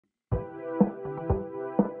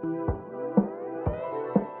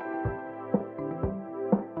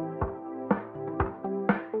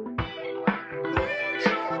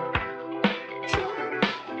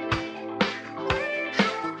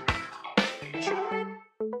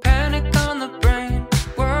Panic on the brain,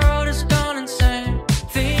 world has gone insane.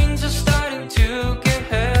 Things are starting to get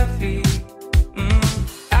heavy.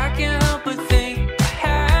 I can't help but think I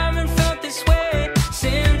haven't felt this way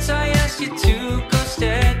since I asked you to go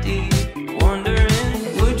steady.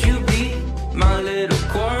 Wondering, would you be my little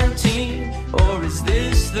quarantine, or is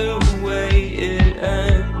this the way it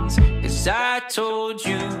ends? 'Cause I told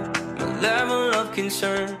you my level of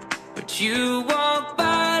concern, but you walk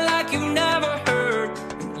by like you never heard.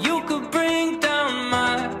 You could bring down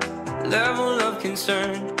my level of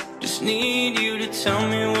concern. Just need you to tell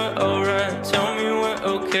me we're alright, tell me we're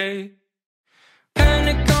okay.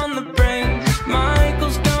 Panic on the brain,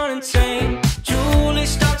 Michael's gone insane. Julie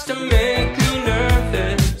starts to make me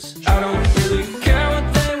nervous. I don't really care what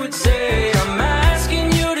they would say. I'm asking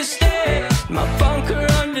you to stay, my bunker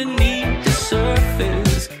underneath the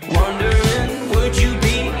surface. Wondering, would you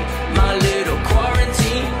be my little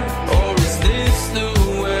quarantine, or is this the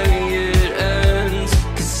way it ends?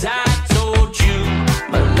 'Cause I told you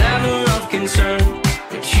my level of concern,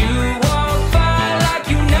 but you walk by like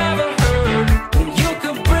you never heard. And you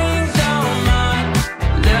could bring down my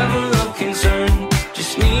level of concern.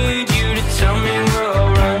 Just need you to tell me we're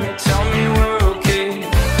alright, tell me we're okay.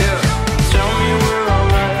 Yeah, tell me we're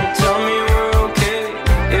alright, tell me we're okay.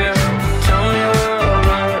 Yeah, tell me we're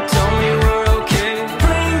alright, tell me we're okay.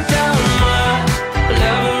 Bring down my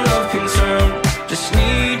level of concern. Just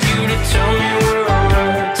need you to tell me we're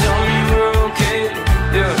alright, tell me we're okay.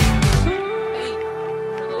 Yeah.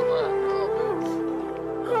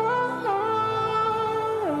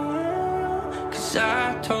 'Cause I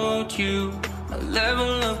told you my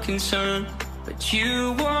level of concern, but you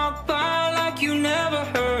walk by like you never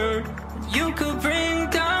heard. You could bring